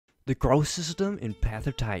the growth system in Path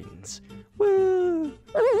of Titans. Woo!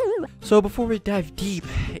 So before we dive deep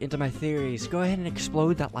into my theories, go ahead and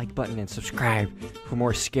explode that like button and subscribe for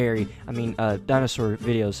more scary, dinosaur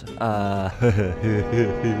videos.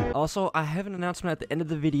 Also, I have an announcement at the end of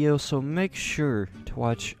the video, so make sure to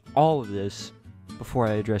watch all of this before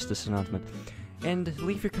I address this announcement. And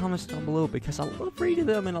leave your comments down below because I love reading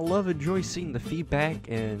them and I love enjoy seeing the feedback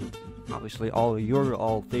and obviously all of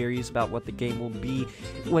your theories about what the game will be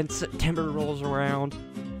when September rolls around.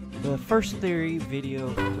 The first theory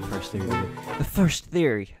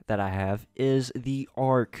that I have is the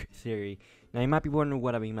arc theory. Now you might be wondering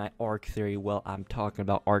what I mean by arc theory. Well, I'm talking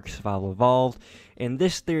about Ark Survival Evolved, and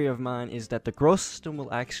this theory of mine is that the growth system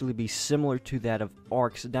will actually be similar to that of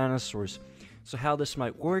Ark's dinosaurs. So how this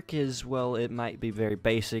might work is, well, it might be very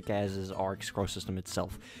basic, as is Ark's growth system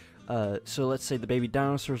itself. So let's say the baby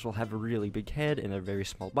dinosaurs will have a really big head and a very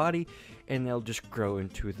small body, and they'll just grow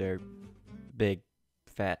into their big,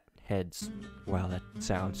 fat heads. Wow, that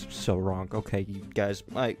sounds so wrong. Okay, you guys,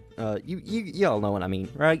 y'all know what I mean,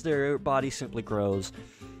 right? Their body simply grows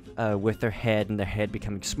with their head, and their head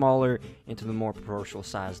becoming smaller into the more proportional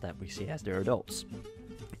size that we see as they're adults.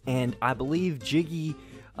 And I believe Jiggy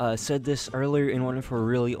said this earlier in one of her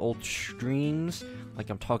really old streams, like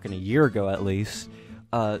I'm talking a year ago at least.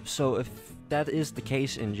 So if that is the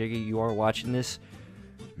case, and Jiggy, you are watching this,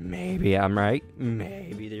 maybe I'm right.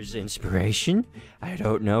 Maybe there's inspiration. I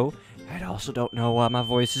don't know. I also don't know why my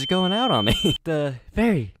voice is going out on me. The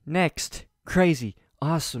very next crazy,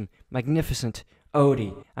 awesome, magnificent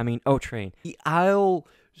O-Train. The Isle's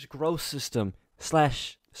growth system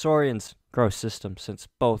 / Saurian's growth system, since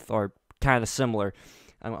both are kind of similar.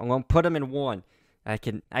 I'm gonna put them in one. I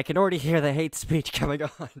can already hear the hate speech coming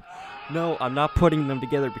on. No, I'm not putting them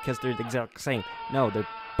together because they're the exact same. No, they're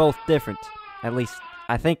both different. At least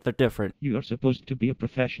I think they're different. You are supposed to be a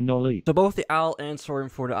professional. So both the Owl and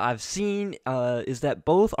Saurian that I've seen is that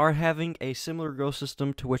both are having a similar growth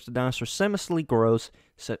system to which the dinosaur seamlessly grows.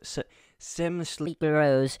 Seamlessly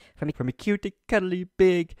grows from a cute, cuddly,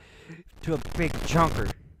 big to a big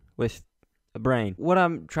chunker with a brain. What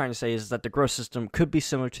I'm trying to say is that the growth system could be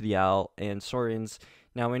similar to the owl and saurians.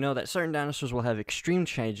 Now we know that certain dinosaurs will have extreme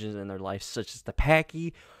changes in their life, such as the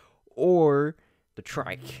Pachy or the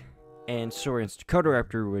Trike. And saurians'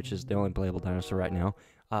 Dakotaraptor, which is the only playable dinosaur right now,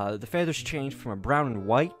 the feathers change from a brown and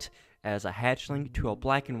white as a hatchling to a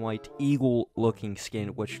black and white eagle-looking skin,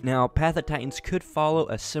 which now Path of Titans could follow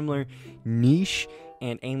a similar niche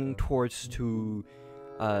and aiming towards to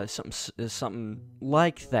something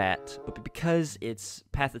like that, but because it's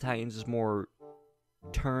Path of Titans is more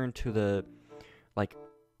turned to the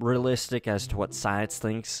realistic as to what science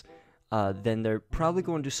thinks, then they're probably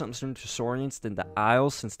going to do something similar to Saurians than the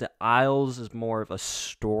Isles, since the Isles is more of a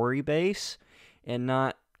story base and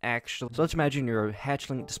not actual. So let's imagine you're a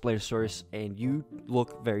hatchling Displetosaurus and you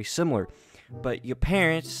look very similar, but your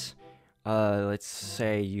parents, let's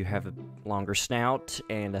say you have a longer snout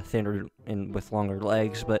and a thinner and with longer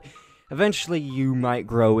legs, but eventually you might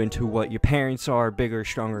grow into what your parents are, bigger,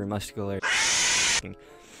 stronger, and muscular.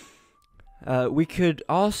 We could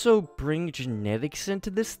also bring genetics into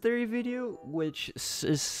this theory video, which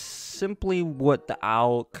is simply what the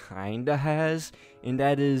owl kinda has, and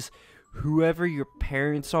that is whoever your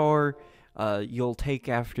parents are, you'll take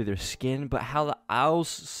after their skin. But how the owl's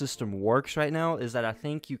system works right now is that I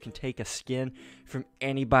think you can take a skin from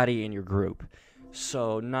anybody in your group.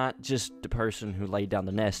 So not just the person who laid down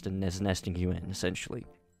the nest and is nesting you in, essentially.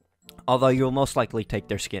 Although you'll most likely take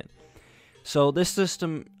their skin. So this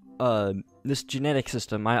system, this genetic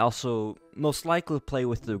system, I also most likely play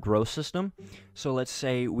with the growth system. So let's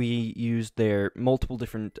say we use their multiple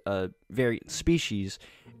different variant species,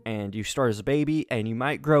 and you start as a baby, and you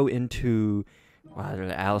might grow into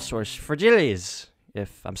Allosaurus fragilis,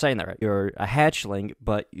 if I'm saying that right. You're a hatchling,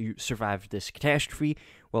 but you survived this catastrophe.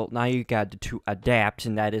 Well, now you got to adapt,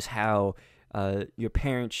 and that is how your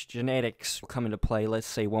parents' genetics will come into play. Let's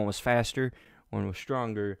say one was faster, one was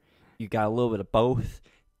stronger. You got a little bit of both.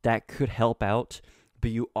 That could help out, but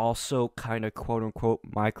you also kind of quote-unquote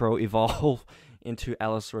micro-evolve into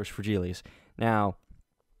Allosaurus fragilis. Now,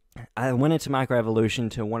 I went into microevolution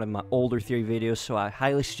to one of my older theory videos, so I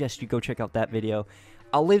highly suggest you go check out that video.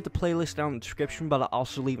 I'll leave the playlist down in the description, but I'll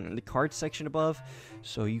also leave it in the card section above,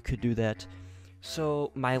 so you could do that.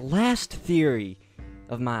 So, my last theory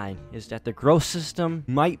of mine is that the growth system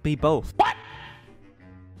might be both. What?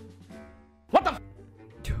 What the f?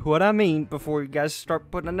 What I mean before you guys start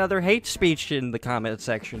putting another hate speech in the comment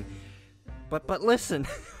section. But listen,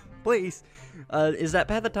 please, is that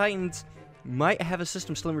Path of Titans might have a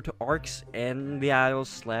system similar to Ark's and the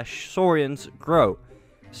Isles / Saurians grow.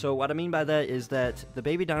 So what I mean by that is that the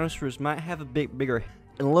baby dinosaurs might have a bit bigger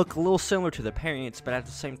and look a little similar to their parents, but at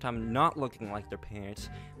the same time not looking like their parents,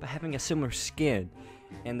 but having a similar skin.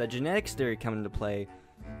 And the genetics theory come into play,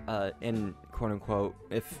 in quote-unquote,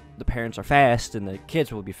 if the parents are fast, then the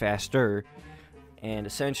kids will be faster. And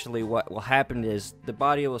essentially what will happen is the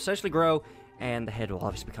body will essentially grow, and the head will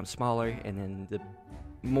obviously become smaller, and then the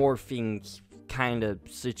morphing kind of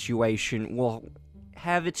situation will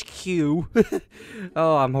have its cue.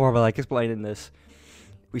 Oh, I'm horrible like explaining this.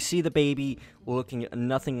 We see the baby looking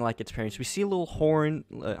nothing like its parents. We see a little horn.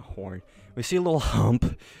 We see a little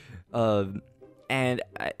hump. And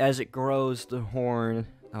as it grows, the horn.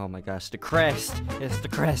 Oh my gosh, the crest. It's the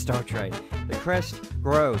crest, Archite. The crest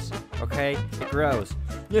grows. Okay, it grows.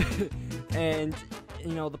 And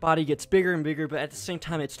you know the body gets bigger and bigger, but at the same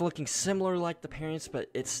time, it's looking similar like the parents, but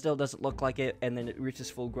it still doesn't look like it. And then it reaches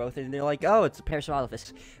full growth, and they're like, "Oh, it's the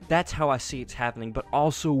Parasaurolophus." That's how I see it's happening, but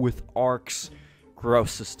also with Ark's growth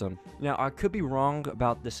system. Now, I could be wrong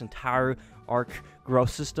about this entire Ark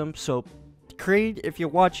growth system, so Creed, if you're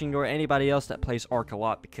watching, or anybody else that plays Ark a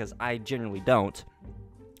lot, because I generally don't,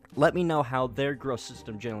 let me know how their growth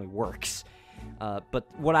system generally works. But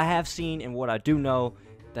what I have seen and what I do know,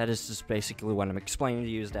 that is just basically what I'm explaining to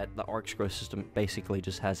you, is that the Ark's growth system basically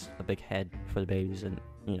just has a big head for the babies and,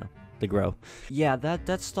 you know, they grow. Yeah,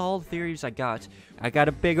 that's all the theories I got. I got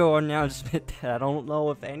a big old announcement that I don't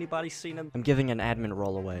know if anybody's seen them. I'm giving an admin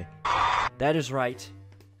role away. That is right.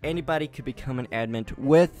 Anybody could become an admin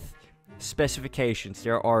with specifications.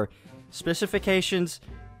 There are specifications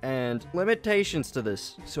and limitations to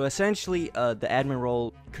this. So essentially, the admin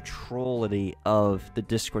role controlity of the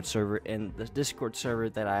Discord server, and the Discord server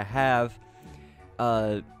that I have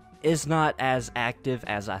is not as active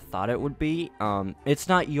as I thought it would be. It's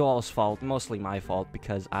not y'all's fault, mostly my fault,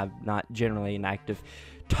 because I'm not generally an active,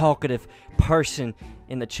 talkative person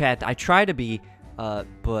in the chat. I try to be,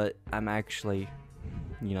 but I'm actually,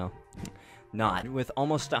 you know, not. With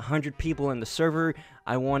almost 100 people in the server,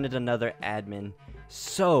 I wanted another admin.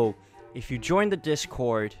 So, if you join the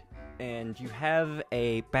Discord and you have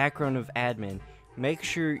a background of admin, make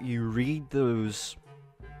sure you read those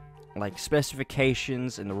like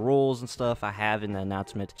specifications and the rules and stuff I have in the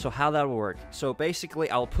announcement. So how that will work. So basically,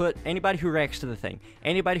 I'll put anybody who reacts to the thing.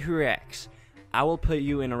 Anybody who reacts, I will put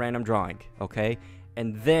you in a random drawing, okay?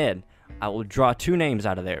 And then I will draw 2 names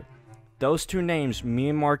out of there. Those 2 names, me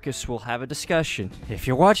and Marcus will have a discussion. If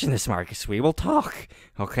you're watching this, Marcus, we will talk,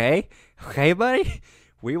 okay? Okay, buddy?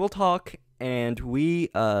 We will talk, and we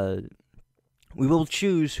will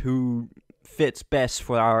choose who fits best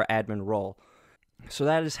for our admin role. So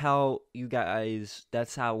that is how you guys,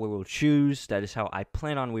 that's how we will choose, that is how I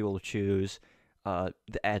plan on we will choose the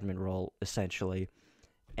admin role, essentially.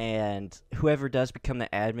 And whoever does become the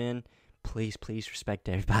admin, please respect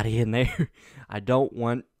everybody in there. I don't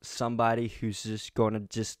want somebody who's just going to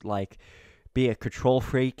just, like, be a control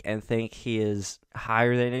freak and think he is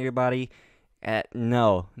higher than anybody at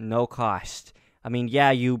no cost. I mean,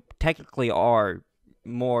 yeah, you technically are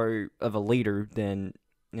more of a leader than,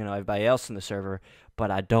 you know, everybody else in the server,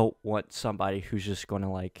 but I don't want somebody who's just going to,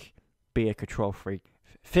 like, be a control freak.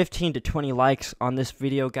 15 to 20 likes on this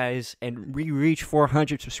video, guys, and we reach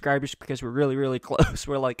 400 subscribers because we're really close.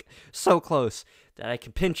 We're, like, so close that I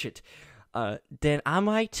can pinch it. Then I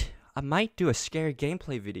might do a scary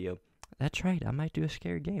gameplay video. That's right, I might do a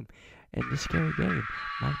scary game. And the scary game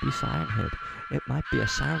might be Siren Head. It might be a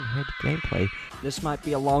Siren Head gameplay. This might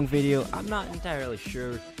be a long video. I'm not entirely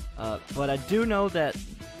sure. But I do know that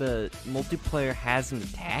the multiplayer has an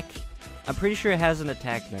attack. I'm pretty sure it has an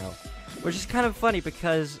attack now. Which is kind of funny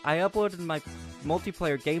because I uploaded my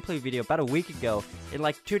multiplayer gameplay video about a week ago, and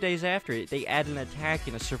like 2 days after it, they add an attack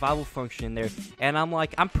and a survival function in there, and I'm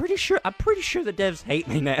like, I'm pretty sure the devs hate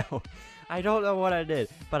me now. I don't know what I did,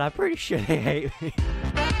 but I'm pretty sure they hate me.